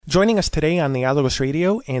Joining us today on Dialogos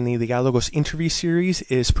Radio and the Dialogos interview series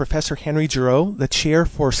is Professor Henry Giroux, the Chair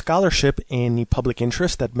for Scholarship in the Public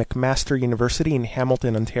Interest at McMaster University in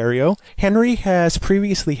Hamilton, Ontario. Henry has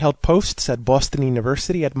previously held posts at Boston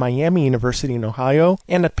University, at Miami University in Ohio,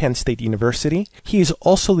 and at Penn State University. He is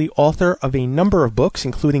also the author of a number of books,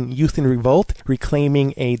 including Youth in Revolt,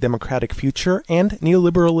 Reclaiming a Democratic Future, and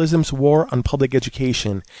Neoliberalism's War on Public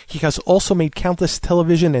Education. He has also made countless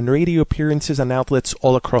television and radio appearances on outlets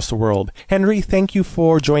all across the world. Henry, thank you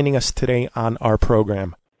for joining us today on our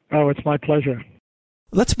program. Oh, it's my pleasure.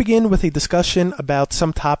 Let's begin with a discussion about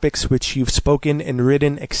some topics which you've spoken and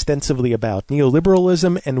written extensively about,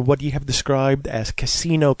 neoliberalism and what you have described as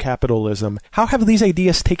casino capitalism. How have these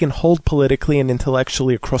ideas taken hold politically and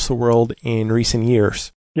intellectually across the world in recent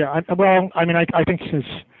years? Yeah, I think since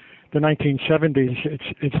the 1970s,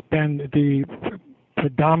 it's been the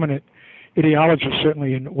predominant ideology,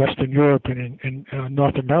 certainly in Western Europe and in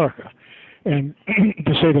North America. And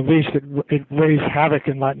to say the least, it raised havoc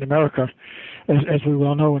in Latin America, as we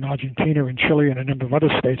well know, in Argentina and Chile and a number of other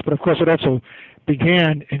states. But of course, it also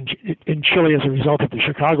began in Chile as a result of the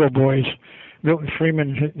Chicago Boys. Milton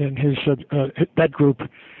Friedman and his that group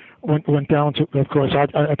went down to, of course,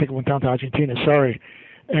 I think it went down to Argentina,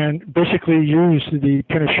 and basically used the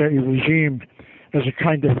Pinochet regime as a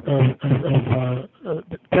kind of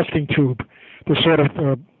testing tube to sort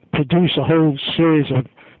of produce a whole series of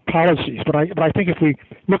policies. But I think if we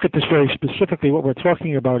look at this very specifically, what we're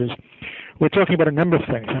talking about is we're talking about a number of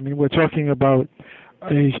things. I mean, we're talking about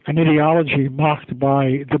an ideology marked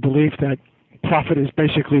by the belief that profit is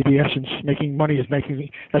basically the essence, making money is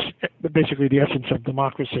basically the essence of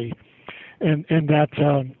democracy, and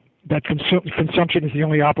that consumption is the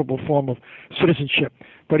only operable form of citizenship.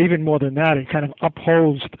 But even more than that, it kind of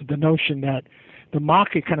upholds the notion that the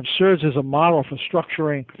market kind of serves as a model for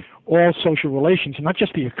structuring all social relations, not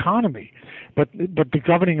just the economy, but the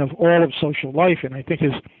governing of all of social life. And I think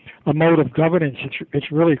as a mode of governance, it's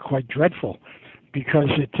really quite dreadful, because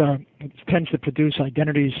it tends to produce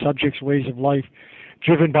identities, subjects, ways of life,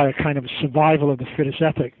 driven by a kind of survival of the fittest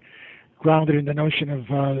ethic, grounded in the notion of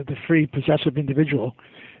the free, possessive individual,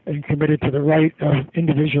 and committed to the right of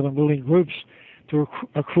individual and ruling groups to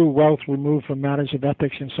accrue wealth removed from matters of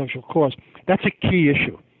ethics and social cause. That's a key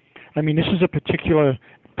issue. I mean, this is a particular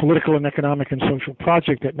political and economic and social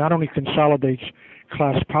project that not only consolidates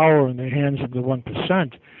class power in the hands of the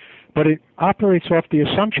 1%, but it operates off the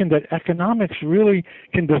assumption that economics really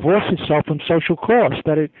can divorce itself from social cause,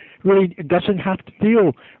 that it really doesn't have to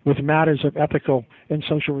deal with matters of ethical and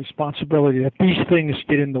social responsibility, that these things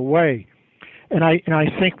get in the way. And I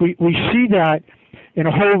think we see that in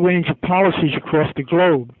a whole range of policies across the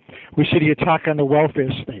globe. We see the attack on the welfare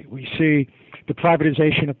state. We see the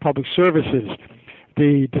privatization of public services,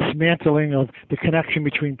 the dismantling of the connection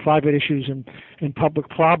between private issues and public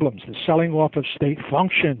problems, the selling off of state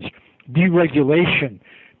functions, deregulation,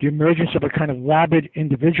 the emergence of a kind of rabid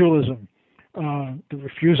individualism, the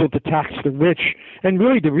refusal to tax the rich, and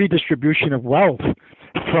really the redistribution of wealth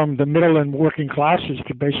from the middle and working classes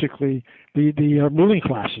to basically the ruling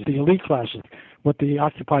classes, the elite classes, what the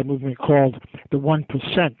Occupy movement called the 1%.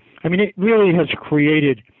 I mean, it really has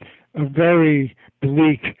created a very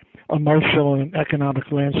bleak emotional and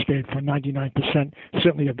economic landscape for 99%,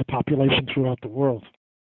 certainly of the population throughout the world.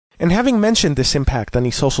 And having mentioned this impact on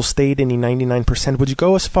the social state in the 99%, would you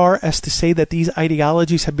go as far as to say that these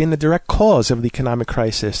ideologies have been the direct cause of the economic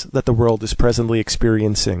crisis that the world is presently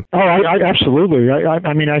experiencing? Oh, absolutely.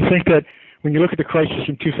 I mean, I think that when you look at the crisis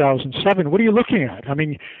in 2007, what are you looking at? I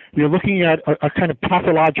mean, you're looking at a kind of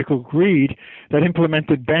pathological greed that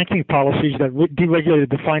implemented banking policies that deregulated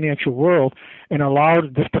the financial world and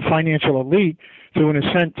allowed the financial elite to, in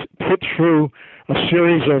a sense, put through a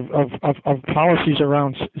series of policies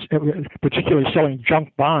around particularly selling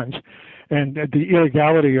junk bonds and the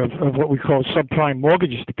illegality of what we call subprime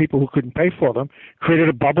mortgages to people who couldn't pay for them, created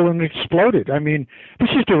a bubble and exploded. I mean, this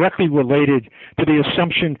is directly related to the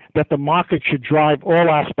assumption that the market should drive all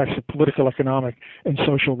aspects of political, economic, and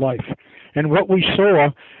social life. And what we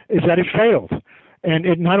saw is that it failed. And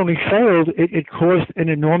it not only failed, it caused an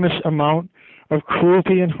enormous amount of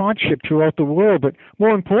cruelty and hardship throughout the world, but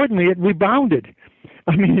more importantly, it rebounded.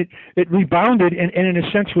 I mean, it rebounded and in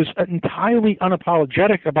a sense was entirely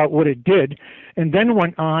unapologetic about what it did, and then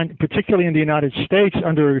went on, particularly in the United States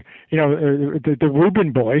under the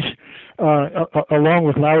Rubin boys, along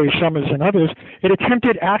with Larry Summers and others. It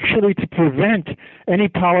attempted actually to prevent any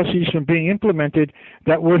policies from being implemented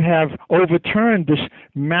that would have overturned this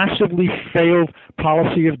massively failed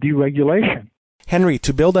policy of deregulation. Henry,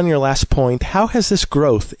 to build on your last point, how has this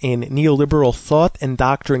growth in neoliberal thought and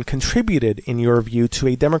doctrine contributed, in your view, to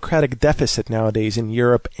a democratic deficit nowadays in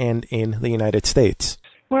Europe and in the United States?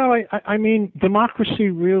 Well, I mean, democracy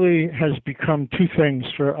really has become two things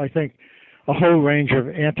for, I think, a whole range of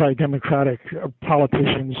anti-democratic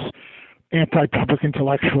politicians, anti-public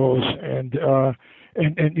intellectuals, and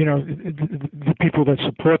you know, the people that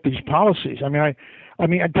support these policies. I mean,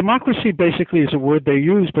 democracy basically is a word they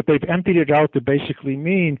use, but they've emptied it out to basically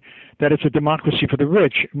mean that it's a democracy for the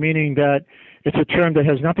rich, meaning that it's a term that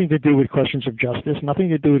has nothing to do with questions of justice, nothing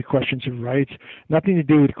to do with questions of rights, nothing to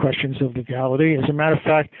do with questions of legality. As a matter of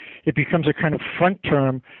fact, it becomes a kind of front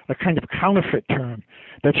term, a kind of counterfeit term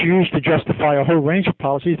that's used to justify a whole range of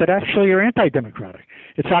policies that actually are anti-democratic.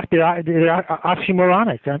 It's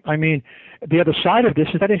oxymoronic. I mean, the other side of this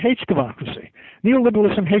is that it hates democracy.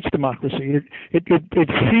 Neoliberalism hates democracy. It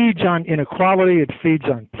feeds on inequality. It feeds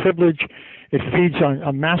on privilege. It feeds on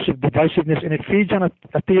a massive divisiveness, and it feeds on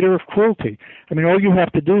a theater of cruelty. I mean, all you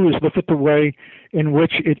have to do is look at the way in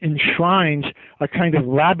which it enshrines a kind of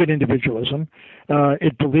rabid individualism.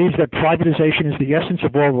 It believes that privatization is the essence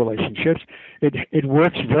of all relationships. It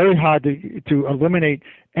works very hard to eliminate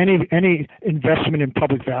any investment in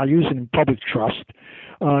public values and in public trust.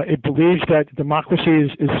 It believes that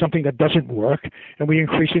democracy is something that doesn't work, and we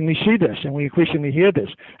increasingly see this, and we increasingly hear this.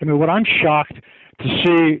 I mean, what I'm shocked to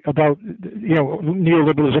see about, you know,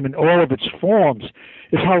 neoliberalism in all of its forms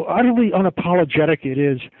is how utterly unapologetic it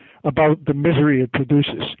is about the misery it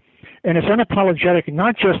produces. And it's unapologetic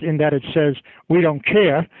not just in that it says we don't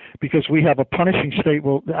care because we have a punishing state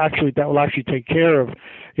that will actually take care of,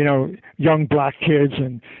 you know, young black kids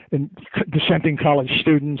and dissenting college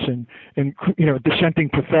students and you know, dissenting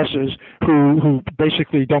professors who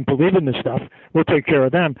basically don't believe in this stuff. We'll take care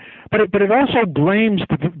of them. But it also blames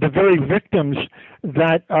the very victims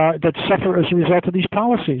that suffer as a result of these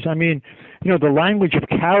policies. I mean, you know, the language of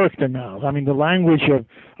character now. I mean, the language of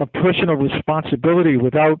personal responsibility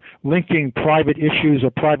without linking private issues or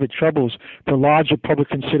private troubles to larger public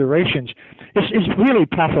considerations is really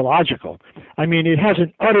pathological. I mean, it has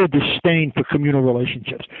an utter disdain for communal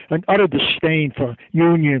relationships, an utter disdain for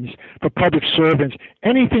unions, for public servants.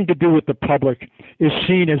 Anything to do with the public is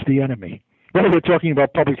seen as the enemy, whether we're talking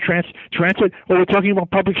about public transit or we're talking about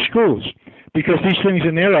public schools, because these things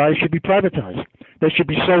in their eyes should be privatized. They should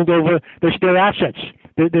be sold over. They're assets.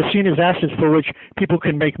 They're seen as assets for which people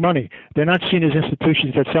can make money. They're not seen as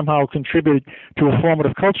institutions that somehow contribute to a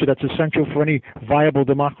formative culture that's essential for any viable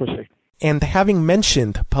democracy. And having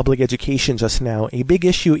mentioned public education just now, a big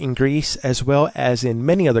issue in Greece as well as in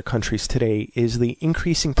many other countries today is the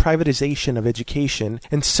increasing privatization of education.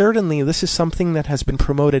 And certainly this is something that has been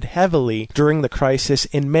promoted heavily during the crisis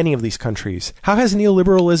in many of these countries. How has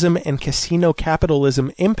neoliberalism and casino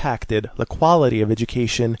capitalism impacted the quality of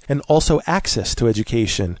education and also access to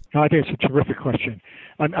education? I think it's a terrific question.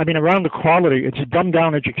 I mean, around the quality, it's a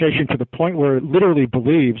dumbed-down education to the point where it literally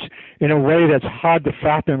believes in a way that's hard to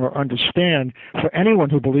fathom or understand for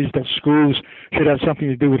anyone who believes that schools should have something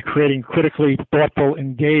to do with creating critically thoughtful,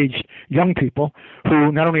 engaged young people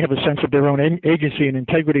who not only have a sense of their own agency and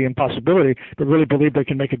integrity and possibility, but really believe they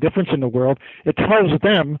can make a difference in the world. It tells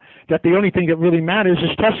them that the only thing that really matters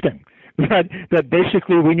is testing. That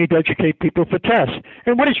basically we need to educate people for tests.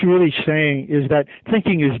 And what it's really saying is that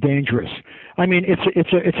thinking is dangerous. I mean,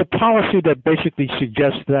 it's a policy that basically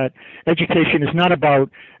suggests that education is not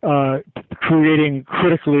about creating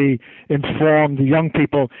critically informed young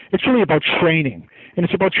people. It's really about training. And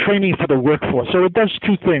it's about training for the workforce. So it does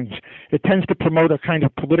two things. It tends to promote a kind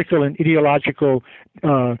of political and ideological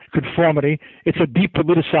conformity. It's a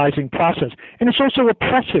depoliticizing process. And it's also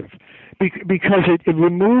oppressive, because it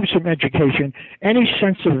removes from education any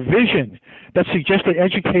sense of vision that suggests that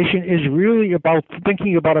education is really about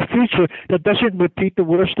thinking about a future that doesn't repeat the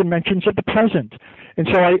worst dimensions of the present. And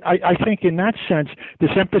so I think in that sense,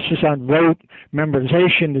 this emphasis on rote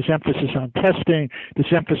memorization, this emphasis on testing, this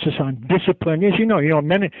emphasis on discipline, as you know,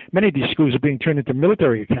 many of these schools are being turned into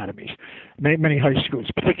military academies, many high schools,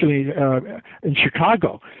 particularly in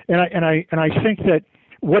Chicago. And I think that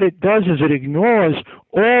what it does is it ignores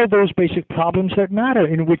all those basic problems that matter,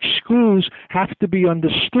 in which schools have to be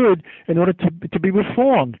understood in order to be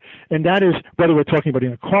reformed. And that is whether we're talking about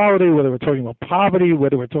inequality, whether we're talking about poverty,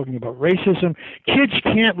 whether we're talking about racism. Kids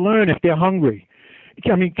can't learn if they're hungry.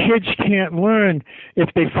 I mean, kids can't learn if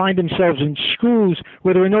they find themselves in schools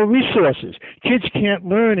where there are no resources. Kids can't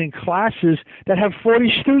learn in classes that have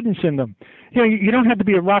 40 students in them. You know, you don't have to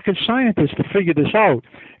be a rocket scientist to figure this out.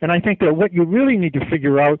 And I think that what you really need to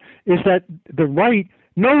figure out is that the right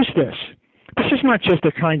knows this. This is not just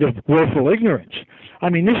a kind of willful ignorance. I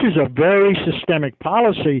mean, this is a very systemic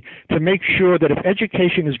policy to make sure that if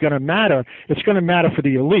education is going to matter, it's going to matter for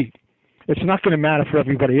the elite. It's not going to matter for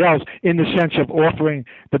everybody else in the sense of offering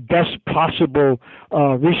the best possible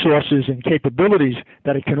resources and capabilities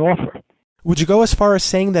that it can offer. Would you go as far as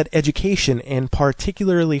saying that education, and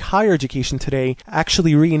particularly higher education today,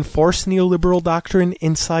 actually reinforce neoliberal doctrine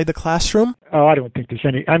inside the classroom? Oh, I don't think there's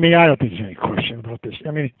any question about this.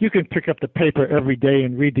 I mean, you can pick up the paper every day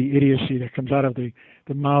and read the idiocy that comes out of the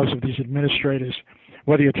mouths of these administrators,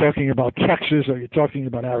 whether you're talking about Texas or you're talking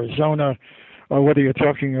about Arizona or whether you're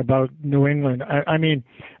talking about New England. I mean,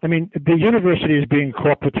 the university is being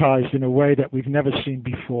corporatized in a way that we've never seen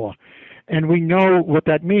before. And we know what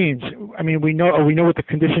that means. I mean, we know what the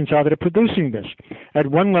conditions are that are producing this. At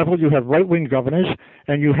one level, you have right-wing governors,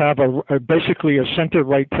 and you have basically a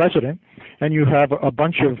center-right president, and you have a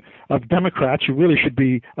bunch of Democrats who really should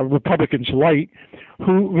be Republicans light,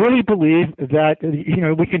 who really believe that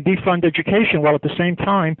we can defund education while at the same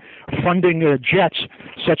time funding jets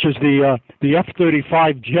such as the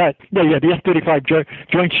F-35 jet, the F-35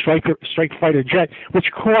 Joint Strike Fighter jet,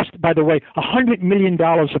 which cost, by the way, $100 million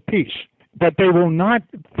apiece. But they will not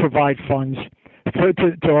provide funds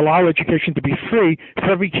to allow education to be free for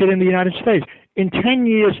every kid in the United States. In 10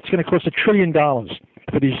 years, it's going to cost $1 trillion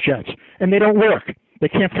for these jets, and they don't work. They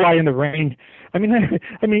can't fly in the rain. I mean,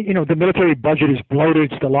 the military budget is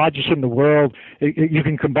bloated. It's the largest in the world. You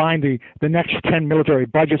can combine the next 10 military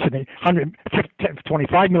budgets and the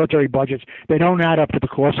 125 military budgets. They don't add up to the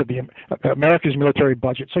cost of America's military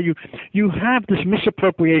budget. So you have this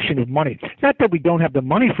misappropriation of money. It's not that we don't have the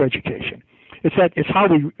money for education. It's how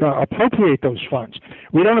we appropriate those funds.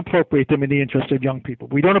 We don't appropriate them in the interest of young people.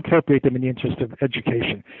 We don't appropriate them in the interest of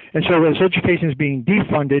education. And so as education is being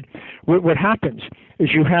defunded, what happens is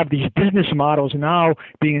you have these business models now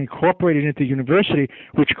being incorporated into the university,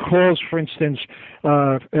 which calls, for instance,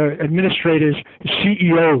 administrators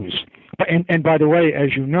CEOs. And by the way,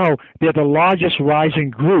 as you know, they're the largest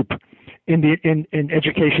rising group in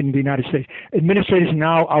education in the United States. Administrators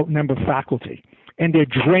now outnumber faculty, and they're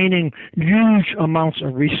draining huge amounts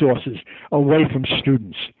of resources away from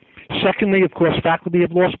students. Secondly, of course, faculty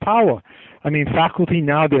have lost power. I mean, faculty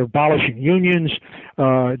now, they're abolishing unions.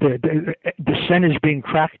 The dissent is being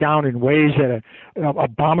cracked down in ways that are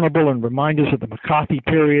abominable and remind us of the McCarthy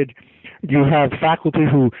period. You have faculty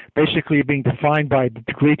who basically are being defined by the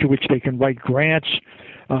degree to which they can write grants.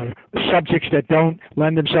 Subjects that don't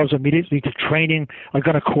lend themselves immediately to training are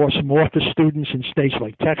going to cost more for students in states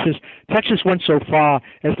like Texas. Texas went so far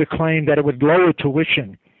as to claim that it would lower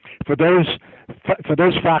tuition for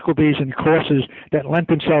those faculties and courses that lent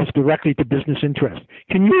themselves directly to business interest.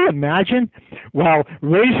 Can you imagine, while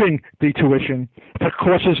raising the tuition for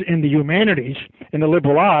courses in the humanities, in the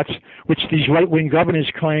liberal arts, which these right-wing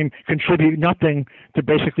governors claim contribute nothing to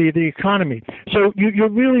basically the economy? So you're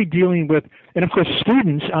really dealing with, and of course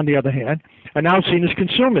students, on the other hand, are now seen as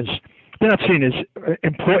consumers. They're not seen as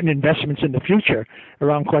important investments in the future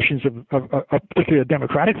around questions of particularly a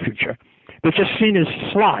democratic future. They're just seen as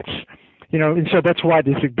slots, and so that's why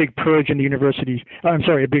there's a big purge in the universities.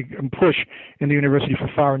 A big push in the university for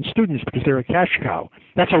foreign students, because they're a cash cow.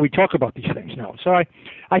 That's how we talk about these things now. So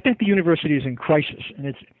I think the university is in crisis, and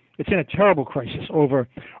it's in a terrible crisis over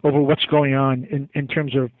what's going on in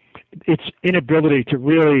terms of its inability to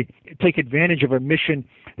really take advantage of a mission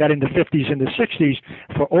that in the 50s and the 60s,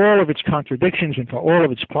 for all of its contradictions and for all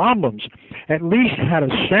of its problems, at least had a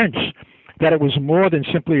sense that it was more than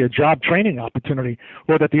simply a job training opportunity,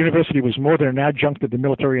 or that the university was more than an adjunct of the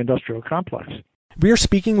military-industrial complex. We are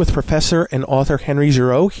speaking with Professor and author Henry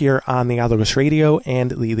Giroux here on Dialogos Radio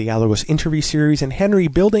and the Dialogos interview series. And Henry,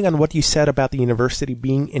 building on what you said about the university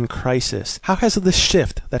being in crisis, how has this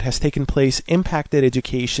shift that has taken place impacted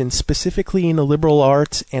education, specifically in the liberal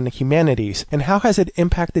arts and the humanities? And how has it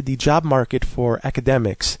impacted the job market for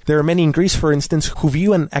academics? There are many in Greece, for instance, who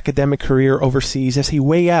view an academic career overseas as a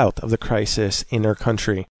way out of the crisis in their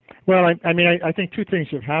country. Well, I think two things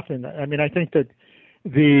have happened. I think that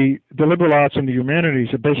the liberal arts and the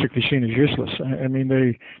humanities are basically seen as useless.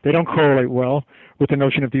 They don't correlate well with the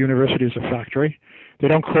notion of the university as a factory. They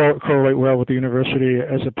don't correlate well with the university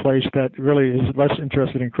as a place that really is less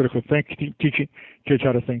interested in critical thinking, teaching kids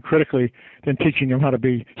how to think critically than teaching them how to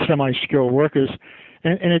be semi-skilled workers.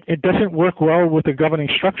 And it doesn't work well with the governing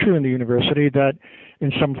structure in the university that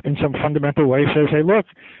in some fundamental way says, hey, look,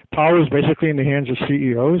 power is basically in the hands of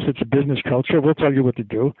CEOs. It's a business culture. We'll tell you what to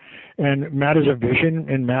do. And matters of vision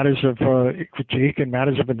and matters of critique and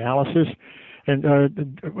matters of analysis, and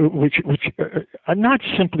which are not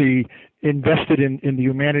simply invested in the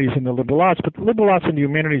humanities and the liberal arts, but the liberal arts and the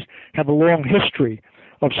humanities have a long history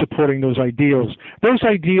of supporting those ideals. Those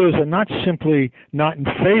ideals are not simply not in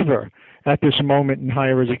favor at this moment in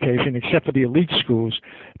higher education, except for the elite schools.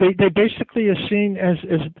 They basically are seen as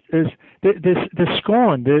they're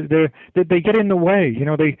scorned. They get in the way.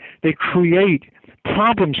 They create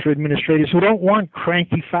problems for administrators who don't want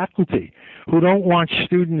cranky faculty, who don't want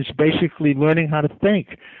students basically learning how to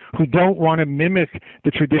think, who don't want to mimic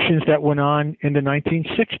the traditions that went on in the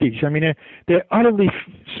 1960s. I mean, they're utterly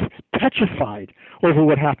petrified over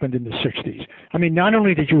what happened in the 60s. I mean, not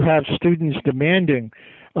only did you have students demanding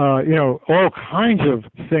all kinds of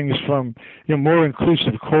things from, more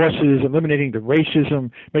inclusive courses, eliminating the racism,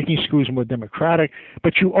 making schools more democratic.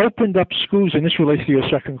 But you opened up schools, and this relates to your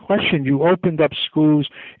second question, you opened up schools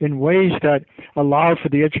in ways that allowed for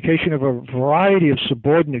the education of a variety of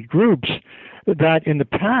subordinate groups that in the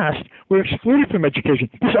past were excluded from education.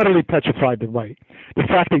 This utterly petrified the right. The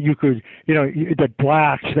fact that you could, that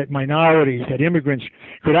blacks, that minorities, that immigrants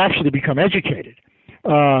could actually become educated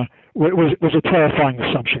was a terrifying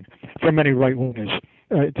assumption for many right-wingers,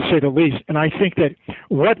 to say the least. And I think that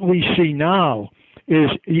what we see now is,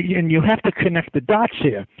 and you have to connect the dots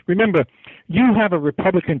here. Remember, you have a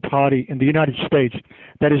Republican Party in the United States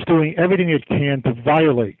that is doing everything it can to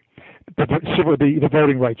violate the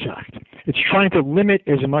Voting Rights Act. It's trying to limit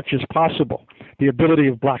as much as possible the ability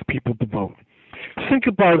of black people to vote. Think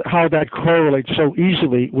about how that correlates so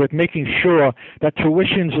easily with making sure that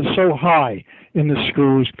tuitions are so high in the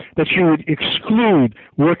schools that you would exclude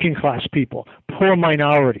working class people, poor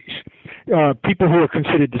minorities, people who are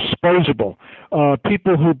considered disposable,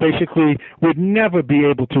 people who basically would never be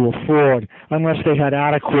able to afford unless they had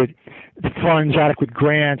adequate funds, adequate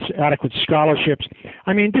grants, adequate scholarships.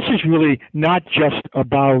 I mean, this is really not just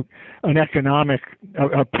about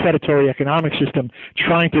a predatory economic system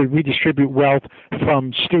trying to redistribute wealth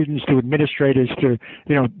from students to administrators to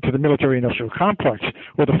the military-industrial complex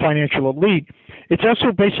or the financial elite. It's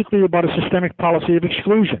also basically about a systemic policy of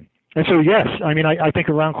exclusion. And so, yes, I mean, I think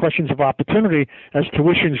around questions of opportunity, as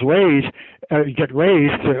tuitions get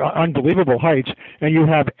raised to unbelievable heights, and you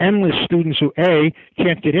have endless students who, A,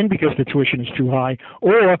 can't get in because the tuition is too high,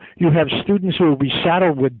 or you have students who will be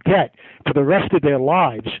saddled with debt for the rest of their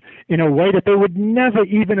lives in a way that they would never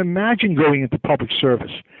even imagine going into public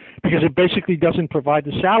service, because it basically doesn't provide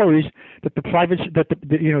the salaries that the private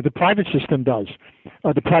system does,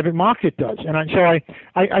 the private market does. And I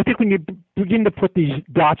think when you begin to put these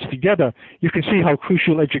dots together, you can see how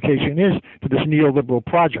crucial education is to this neoliberal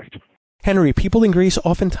project. Henry, people in Greece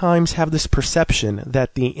oftentimes have this perception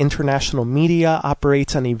that the international media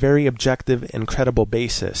operates on a very objective and credible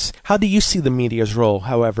basis. How do you see the media's role,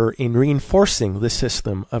 however, in reinforcing the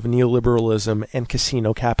system of neoliberalism and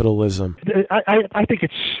casino capitalism? I think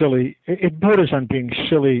it's silly. It borders on being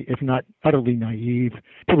silly, if not utterly naive,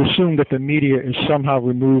 to assume that the media is somehow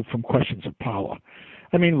removed from questions of power.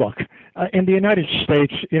 I mean, look, in the United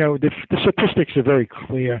States, the statistics are very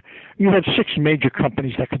clear. You have 6 major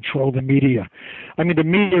companies that control the media. I mean, the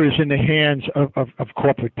media is in the hands of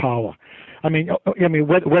corporate power. I mean,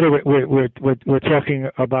 whether we're talking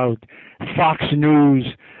about Fox News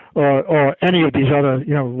or any of these other,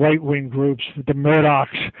 right-wing groups, the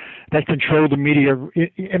Murdochs that control the media.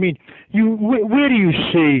 I mean, where do you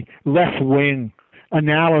see left-wing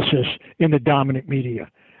analysis in the dominant media?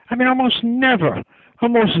 I mean, almost never.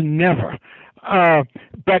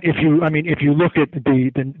 But if you look at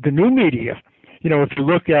the new media, if you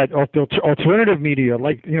look at alternative media,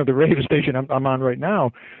 like, the radio station I'm on right now,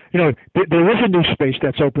 there is a new space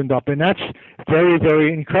that's opened up, and that's very,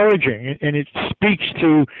 very encouraging. And it speaks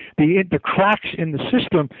to the cracks in the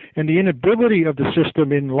system and the inability of the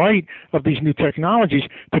system in light of these new technologies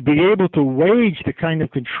to be able to wage the kind of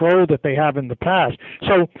control that they have in the past.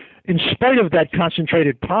 So in spite of that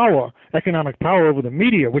concentrated power, economic power over the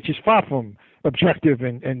media, which is far from objective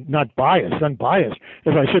and not unbiased,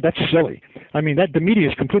 as I said, that's silly. I mean, the media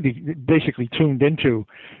is completely, basically tuned into,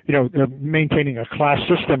 maintaining a class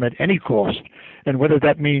system at any cost. And whether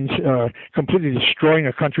that means completely destroying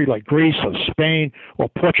a country like Greece or Spain or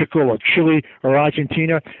Portugal or Chile or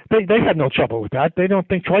Argentina, they have no trouble with that. They don't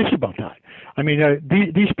think twice about that. I mean,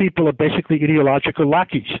 these people are basically ideological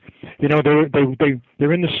lackeys. They're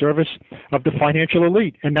in the service of the financial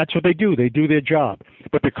elite, and that's what they do. They do their job.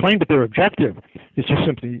 But the claim that they're objective is just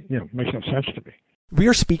simply, makes no sense to me. We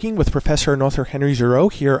are speaking with Professor and author Henry Giroux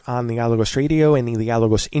here on the Dialogos Radio and the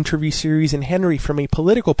Dialogos interview series. And Henry, from a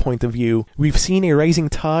political point of view, we've seen a rising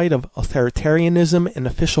tide of authoritarianism and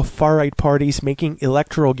official far-right parties making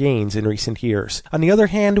electoral gains in recent years. On the other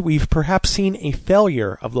hand, we've perhaps seen a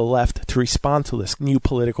failure of the left to respond to this new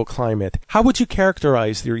political climate. How would you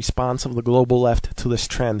characterize the response of the global left to this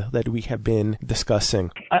trend that we have been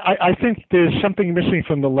discussing? I think there's something missing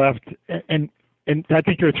from the left, and I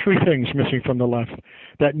think there are three things missing from the left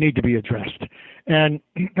that need to be addressed. And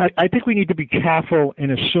I think we need to be careful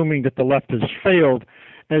in assuming that the left has failed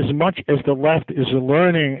as much as the left is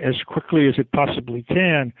learning as quickly as it possibly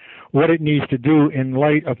can what it needs to do in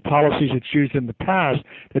light of policies it's used in the past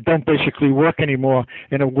that don't basically work anymore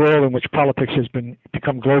in a world in which politics has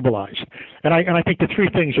become globalized. And I think the three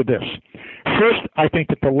things are this. First, I think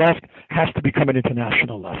that the left has to become an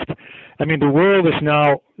international left. I mean, the world is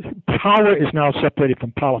now, power is now separated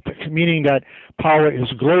from politics, meaning that power is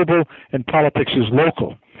global and politics is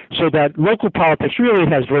local. So that local politics really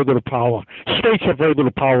has very little power. States have very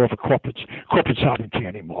little power over corporate sovereignty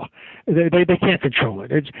anymore. They can't control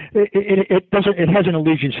it. It has an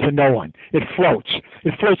allegiance to no one. It floats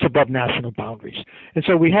above national boundaries. And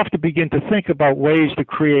so we have to begin to think about ways to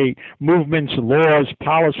create movements, laws,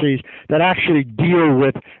 policies that actually deal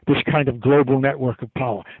with this kind of global network of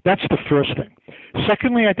power. That's the first thing.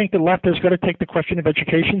 Secondly, I think the left has got to take the question of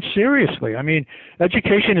education seriously. I mean,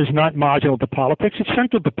 education is not marginal to politics, it's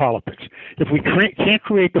central to politics. If we can't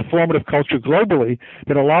create the formative culture globally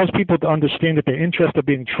that allows people to understand that their interests are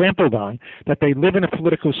being trampled on, that they live in a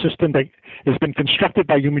political system that has been constructed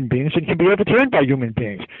by human beings and can be overturned by human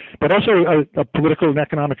beings, but also a political and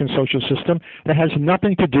economic and social system that has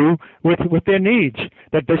nothing to do with their needs,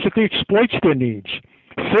 that basically exploits their needs.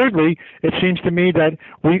 Thirdly, it seems to me that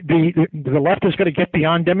the left has got to get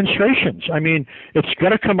beyond demonstrations. I mean, it's got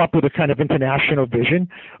to come up with a kind of international vision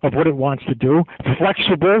of what it wants to do,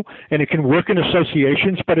 flexible, and it can work in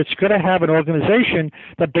associations, but it's got to have an organization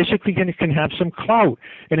that basically can have some clout.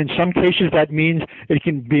 And in some cases, that means it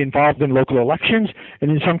can be involved in local elections,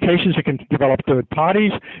 and in some cases, it can develop third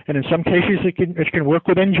parties, and in some cases, it can work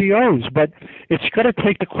with NGOs. But it's got to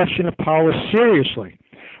take the question of power seriously.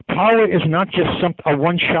 Power is not just a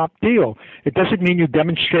one-shop deal. It doesn't mean you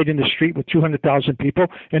demonstrate in the street with 200,000 people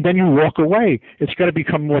and then you walk away. It's got to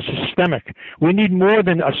become more systemic. We need more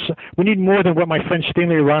than what my friend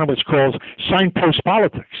Stanley Aronowitz calls signpost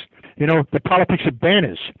politics. You know, the politics of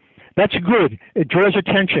banners. That's good. It draws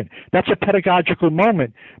attention. That's a pedagogical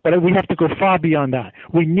moment. But we have to go far beyond that.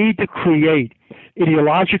 We need to create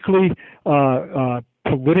ideologically,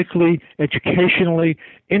 politically, educationally,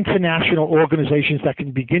 international organizations that can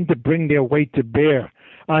begin to bring their weight to bear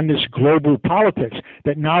on this global politics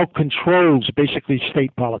that now controls basically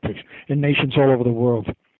state politics in nations all over the world.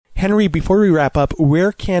 Henry, before we wrap up,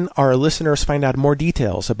 where can our listeners find out more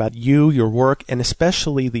details about you, your work, and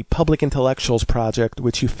especially the Public Intellectuals Project,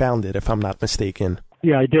 which you founded, if I'm not mistaken?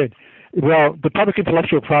 Yeah, I did. Well, the Public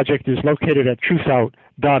Intellectual Project is located at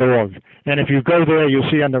truthout.org. And if you go there, you'll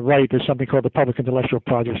see on the right there's something called the Public Intellectual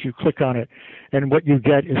Project. You click on it, and what you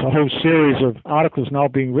get is a whole series of articles now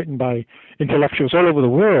being written by intellectuals all over the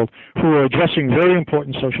world who are addressing very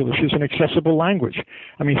important social issues in accessible language.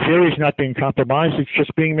 I mean, theory is not being compromised, it's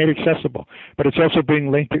just being made accessible. But it's also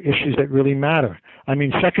being linked to issues that really matter. I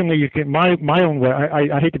mean, secondly, you can my own way.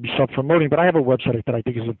 I hate to be self-promoting, but I have a website that I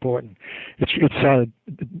think is important. It's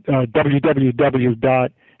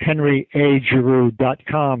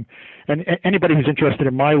www.henryagiroux.com, and anybody who's interested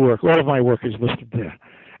in my work, all of my work is listed there.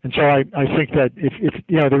 And so I think that if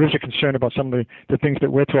there is a concern about some of the things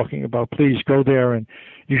that we're talking about, please go there and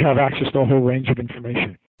you have access to a whole range of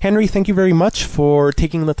information. Henry, thank you very much for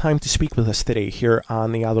taking the time to speak with us today here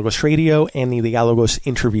on the Dialogos Radio and the Dialogos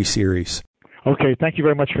interview series. Okay, thank you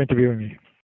very much for interviewing me.